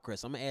a live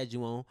request. I'm gonna add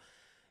you on.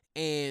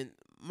 And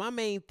my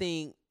main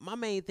thing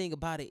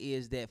about it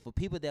is that for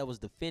people that was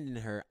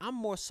defending her, I'm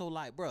more so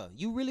like, bro,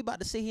 you really about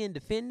to sit here and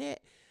defend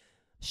that?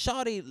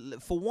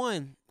 Shawty, for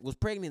one, was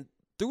pregnant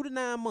through the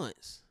 9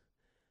 months,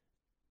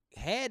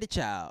 had the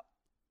child,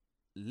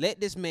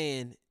 let this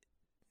man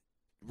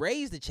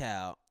raise the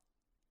child,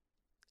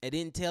 and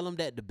didn't tell him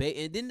that the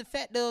baby. And then the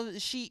fact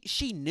of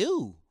she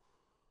knew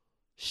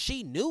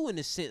in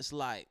the sense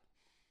like,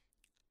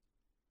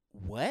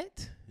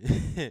 what?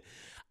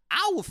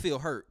 I would feel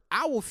hurt.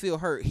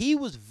 He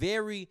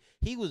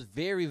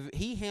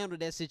handled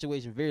that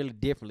situation very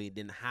differently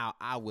than how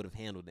I would have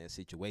handled that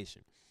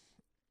situation.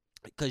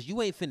 Because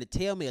you ain't finna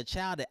tell me a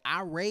child that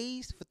I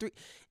raised for 3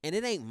 and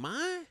it ain't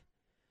mine.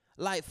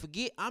 Like,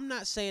 forget, I'm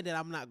not saying that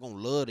I'm not gonna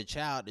love the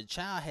child. The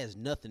child has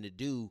nothing to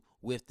do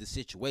with the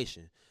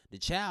situation. The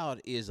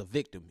child is a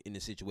victim in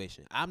the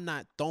situation. I'm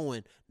not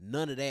throwing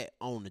none of that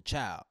on the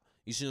child.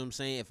 You see what I'm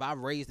saying? If I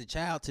raise the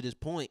child to this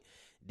point,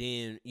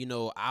 then,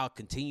 I'll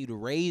continue to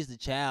raise the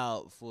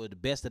child for the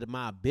best of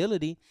my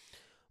ability.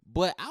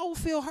 But I will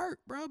feel hurt,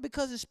 bro,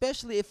 because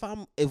especially if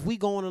we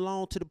going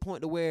along to the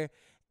point to where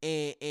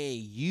and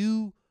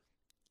you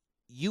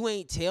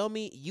ain't tell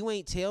me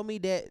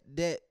that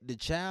the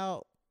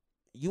child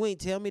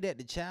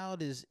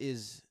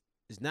is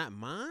not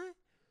mine.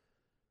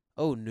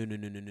 Oh, no.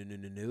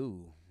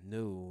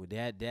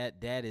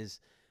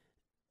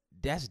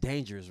 That's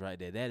dangerous right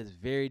there. That is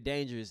very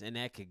dangerous, and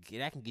that can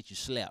get you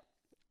slapped.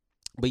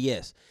 But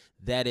yes,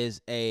 that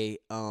is a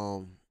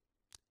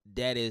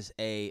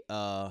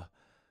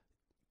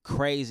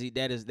crazy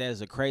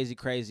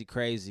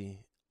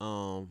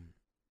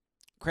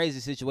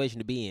situation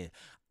to be in.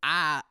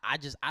 I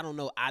don't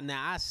know.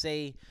 I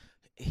say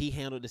he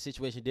handled the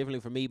situation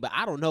differently for me, but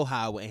I don't know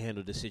how I would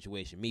handle the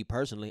situation. Me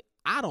personally,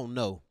 I don't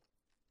know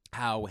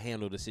how I would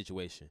handle the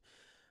situation.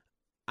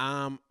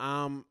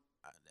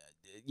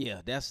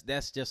 Yeah,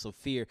 that's just a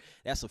fear.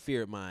 That's a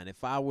fear of mine.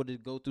 If I were to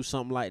go through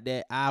something like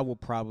that, I will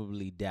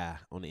probably die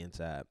on the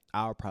inside.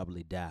 I'll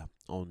probably die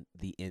on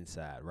the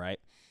inside, right?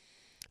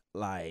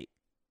 Like,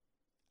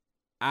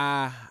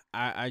 I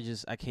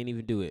can't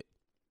even do it.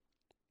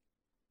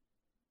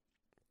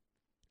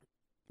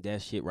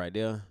 That shit right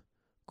there,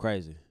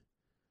 crazy.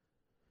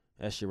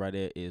 That shit right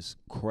there is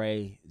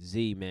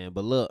crazy, man.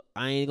 But look,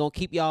 I ain't gonna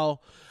keep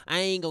y'all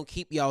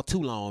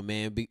too long,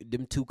 man.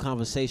 Them two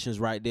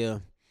conversations right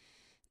there.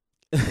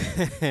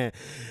 She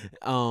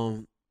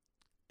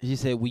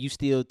said, will you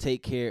still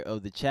take care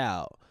of the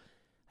child?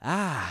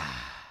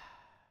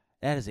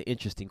 That is an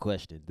interesting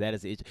question.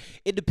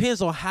 It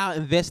depends on how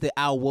invested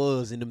I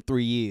was in them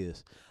 3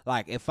 years.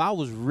 Like, if I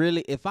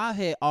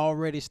had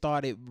already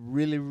started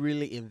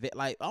really invest,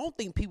 like, I don't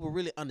think people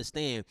really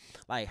understand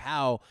like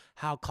how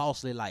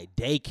costly like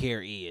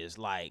daycare is,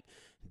 like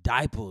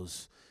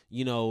diapers,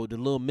 the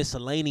little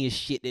miscellaneous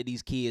shit that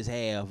these kids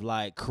have,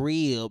 like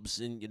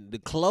cribs and the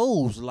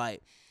clothes.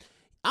 Like,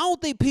 I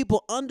don't think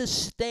people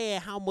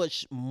understand how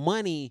much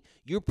money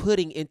you're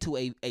putting into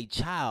a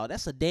child.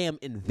 That's a damn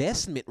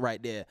investment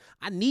right there.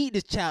 I need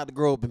this child to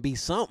grow up and be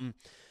something.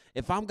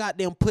 If I'm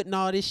goddamn putting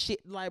all this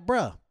shit, like,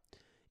 bruh,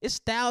 it's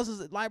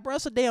thousands. Like, bruh,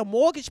 it's a damn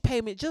mortgage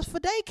payment just for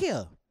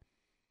daycare.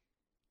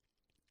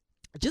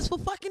 Just for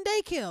fucking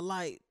daycare.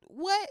 Like,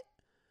 what?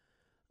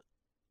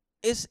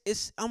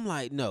 I'm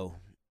like, no.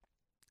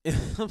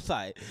 I'm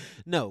sorry.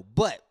 No,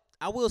 but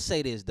I will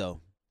say this, though.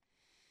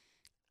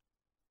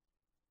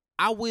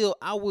 I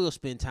will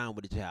spend time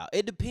with the child.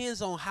 It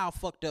depends on how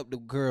fucked up the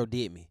girl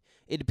did me.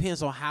 It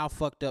depends on how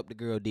fucked up the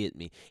girl did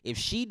me. If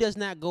she does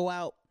not go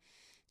out,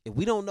 if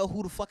we don't know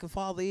who the fucking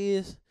father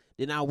is,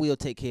 then I will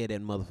take care of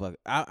that motherfucker.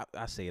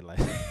 I say it like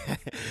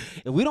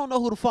if we don't know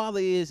who the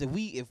father is,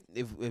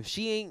 if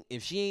she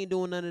ain't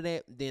doing none of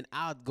that, then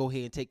I'll go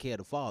ahead and take care of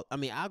the father. I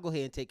mean, I'll go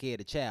ahead and take care of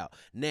the child.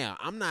 Now,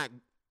 I'm not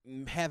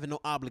having no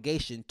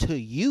obligation to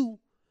you.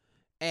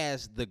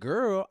 As the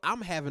girl, I'm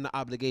having the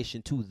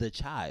obligation to the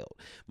child.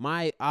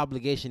 My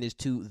obligation is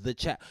to the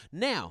child.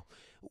 Now,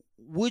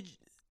 we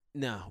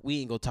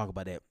ain't gonna talk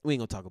about that. We ain't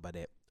gonna talk about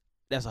that.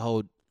 That's a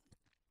whole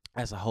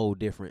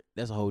different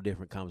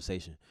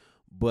conversation.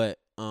 But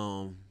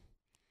wow,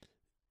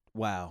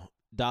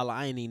 Dollar,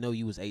 I didn't even know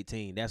you was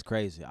 18. That's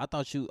crazy. I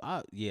thought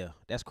yeah,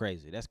 that's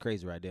crazy. That's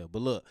crazy right there.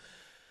 But look,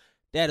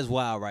 that is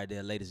wild right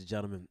there, ladies and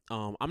gentlemen.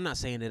 I'm not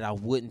saying that I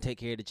wouldn't take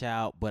care of the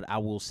child, but I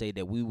will say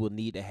that we will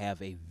need to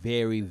have a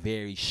very,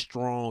 very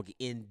strong,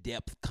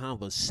 in-depth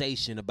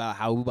conversation about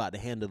how we about to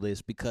handle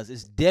this, because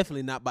it's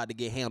definitely not about to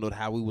get handled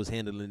how we was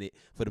handling it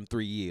for them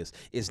 3 years.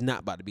 It's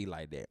not about to be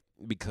like that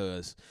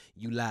because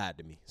you lied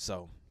to me.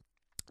 So,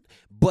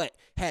 but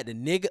had the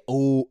nigga,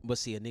 but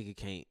see, a nigga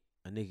can't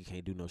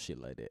do no shit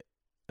like that.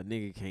 A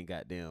nigga can't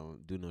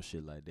goddamn do no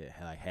shit like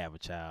that. Like have a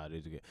child,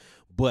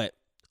 but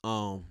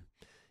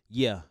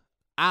yeah,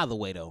 either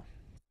way, though,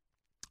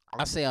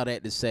 I say all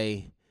that to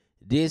say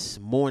this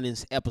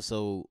morning's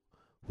episode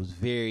was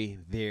very,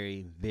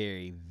 very,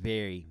 very,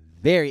 very,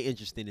 very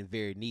interesting and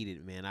very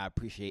needed, man. I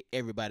appreciate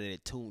everybody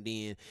that tuned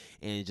in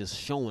and just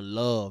showing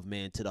love,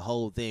 man, to the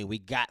whole thing. We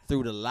got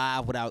through the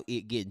live without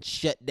it getting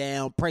shut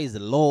down. Praise the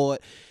Lord.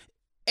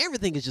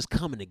 Everything is just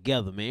coming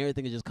together, man.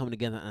 Everything is just coming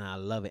together, and I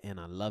love it, and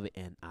I love it,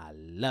 and I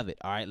love it.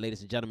 All right,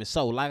 ladies and gentlemen.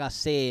 So, like I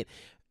said,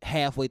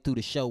 halfway through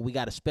the show, we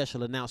got a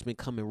special announcement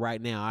coming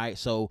right now. All right,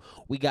 so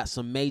we got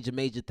some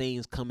major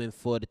things coming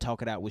for the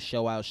Talk It Out with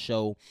Show Out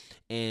show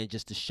and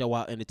just the Show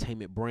Out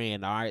Entertainment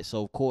brand. All right,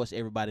 so of course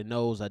everybody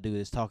knows I do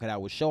this Talk It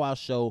Out with Show Out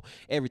show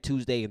every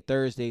Tuesday and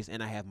Thursdays,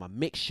 and I have my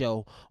mix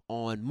show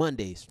on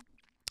Mondays.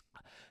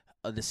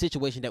 The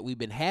situation that we've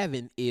been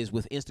having is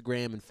with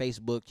Instagram and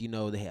Facebook, you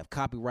know, they have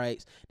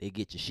copyrights, they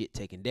get your shit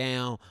taken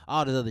down,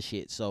 all this other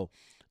shit. So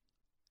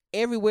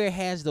everywhere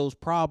has those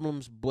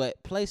problems,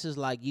 but places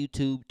like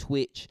YouTube,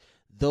 Twitch,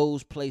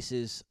 those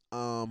places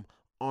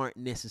aren't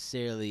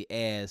necessarily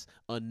as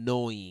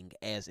annoying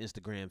as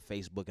Instagram,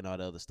 Facebook, and all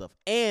the other stuff.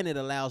 And it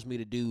allows me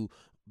to do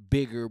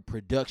bigger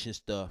production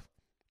stuff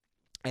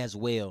as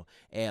well,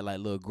 add like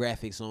little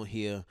graphics on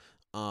here,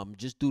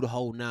 just do the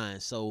whole nine.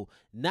 So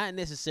not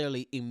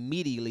necessarily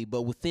immediately,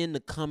 but within the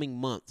coming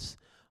months,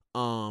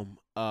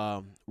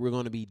 we're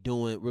gonna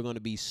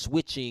be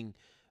switching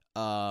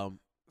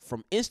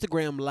from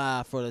Instagram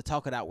Live for the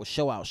Talk It Out with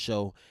Show Out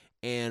show,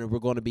 and we're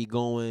going to be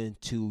going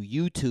to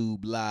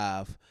YouTube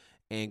Live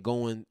and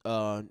going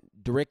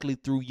directly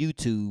through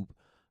YouTube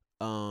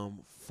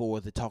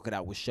for the Talk It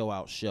Out with Show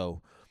Out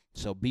show.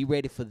 So be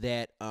ready for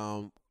that.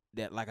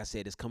 That, like I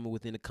said, is coming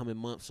within the coming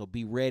months, so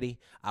be ready.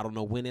 I don't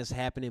know when it's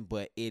happening,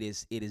 but it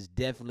is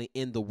definitely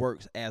in the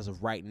works as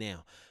of right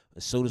now.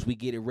 As soon as we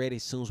get it ready,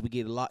 as soon as we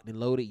get it locked and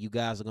loaded, you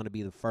guys are going to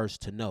be the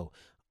first to know.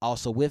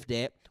 Also with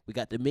that, we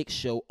got the mix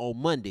show on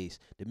Mondays.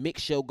 The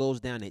mix show goes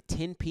down at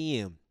 10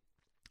 p.m.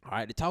 All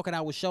right, the Talk It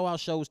Out with Show Out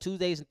shows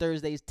Tuesdays and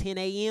Thursdays, 10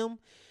 a.m.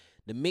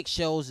 The mix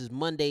shows is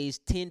Mondays,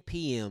 10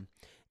 p.m.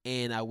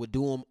 And I would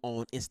do them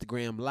on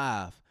Instagram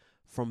Live.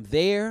 From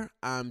there,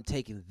 I'm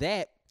taking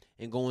that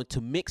and going to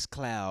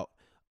Mixcloud.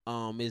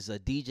 Is a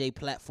DJ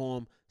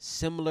platform,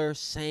 similar,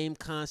 same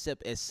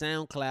concept as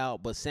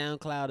SoundCloud, but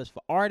SoundCloud is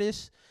for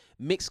artists.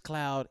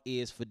 Mixcloud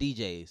is for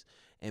DJs.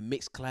 And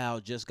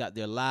Mixcloud just got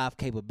their live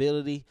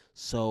capability,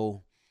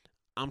 so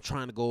I'm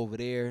trying to go over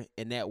there,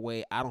 and that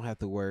way I don't have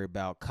to worry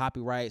about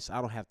copyrights.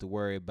 I don't have to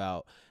worry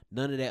about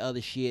none of that other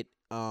shit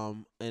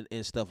and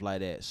stuff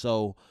like that.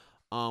 So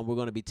we're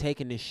going to be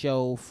taking the mix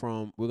show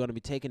from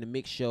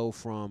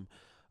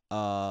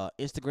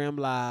Instagram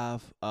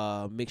Live,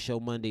 Mix Show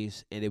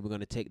Mondays, and then we're going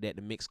to take that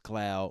to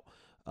Mixcloud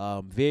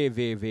very,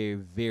 very, very,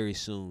 very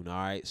soon.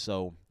 All right,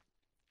 so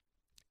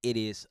it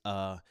is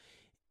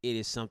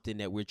something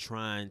that we're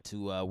trying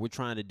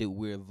to do.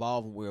 We're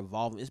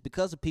evolving. It's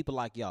because of people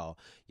like y'all.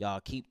 Y'all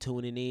keep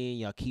tuning in.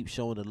 Y'all keep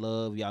showing the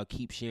love. Y'all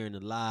keep sharing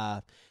the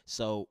live.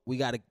 So we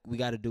gotta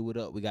do it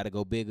up. We gotta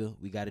go bigger.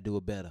 We gotta do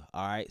it better.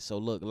 All right. So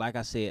look, like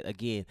I said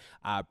again,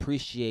 I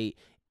appreciate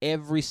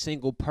every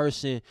single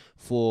person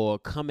for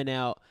coming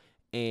out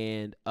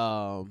and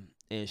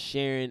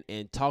sharing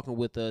and talking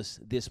with us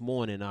this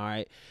morning. All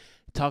right.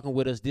 talking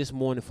with us this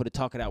morning for the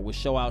Talk It Out with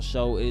Show Out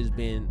show. It has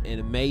been an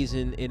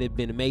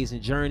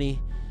amazing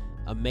journey.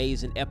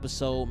 Amazing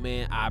episode,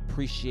 man. I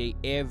appreciate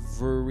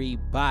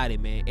everybody,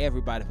 man.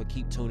 Everybody for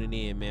keep tuning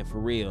in, man, for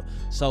real.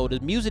 So the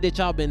music that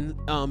y'all been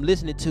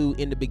listening to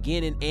in the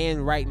beginning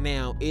and right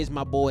now is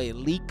my boy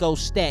Lico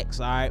Stacks,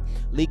 all right?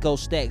 Lico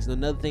Stacks. And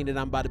another thing that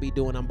I'm about to be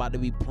doing, I'm about to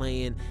be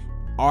playing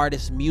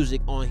artist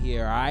music on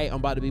here, all right? I'm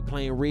about to be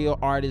playing real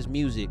artist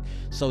music.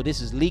 So this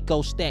is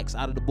Lico Stacks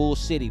out of the Bull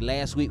City.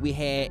 Last week we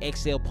had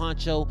XL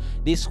Poncho.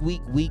 This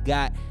week we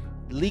got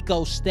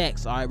Lico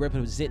Stacks, all right,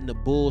 representing the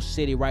Bull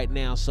City right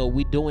now. So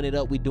we doing it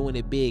up, we doing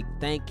it big.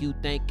 Thank you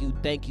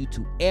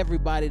to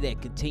everybody that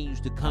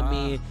continues to come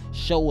in,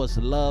 show us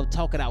love.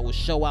 Talk It Out with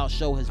Show Out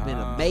show has been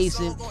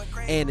amazing.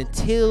 And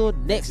until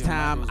next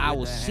time, I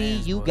will see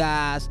you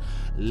guys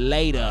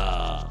later.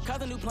 Cause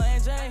the new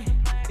plan J,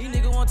 these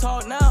niggas won't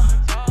talk now.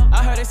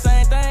 I heard they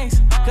saying things,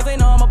 cause they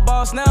know I'm a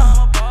boss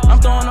now. I'm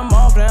throwing them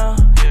off now.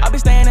 I be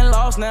staying in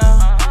lost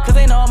now, cause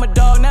they know I'm a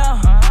dog now.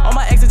 All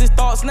my exes is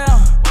thoughts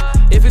now.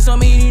 If it's on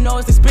me, you know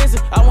it's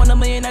expensive. I want $1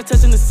 million, not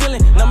touching the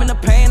ceiling. Numbing the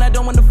pain, I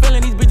don't want the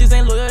feeling. These bitches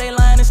ain't loyal, they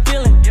lying and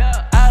stealing.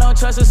 I don't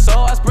trust a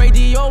soul, I spray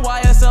Dior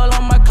YSL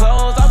on my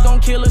clothes. I'm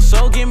gon' kill a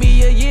show, give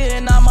me a year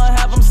and I'ma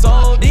have them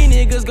sold. These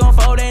niggas gon'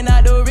 fold, they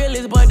not the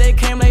realest, but they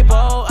came they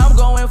bold. I'm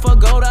going for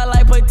gold, I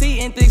like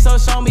petite and thick, so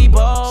show me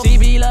bold. She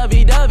be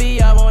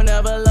lovey-dovey, I won't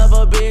ever love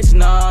a bitch,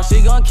 nah.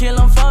 She gon' kill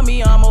him for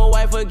me, I'm a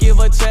wife, or give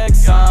a check,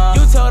 son.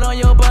 You told on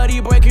your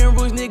buddy, breaking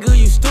rules, nigga,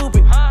 you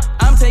stupid.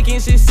 I'm taking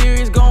shit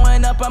serious,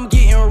 going up, I'm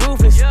getting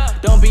ruthless.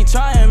 Don't be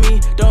trying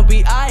me, don't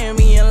be eyeing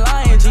me and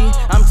lying, G.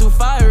 I'm too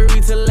fiery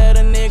to let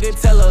a nigga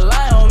tell a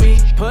lie on me.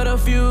 Put a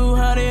few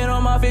hundred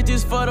on my fit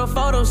just for the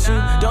photo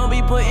shoot. Don't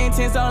be putting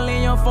tents all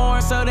in your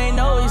phone so they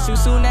know it's you.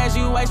 Soon as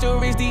you wax your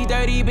wrist, these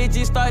dirty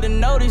bitches start to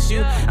notice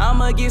you.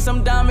 I'ma get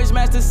some diamonds,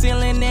 match the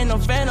ceiling and them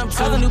phantom too.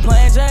 Cause the new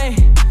plan J,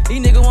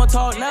 these niggas won't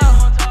talk now.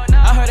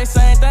 I heard they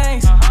saying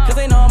things, cause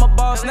they know I'm a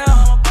boss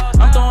now.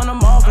 I'm throwing them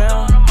off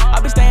now. I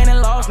be staying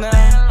in lost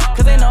now,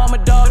 cause they know I'm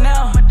a dog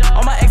now.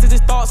 All my exes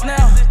is thoughts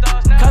now.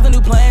 Cause the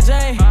new plan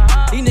J,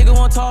 these niggas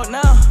won't talk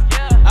now.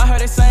 I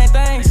heard they saying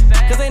things,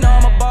 cause they know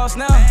I'm a boss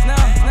now.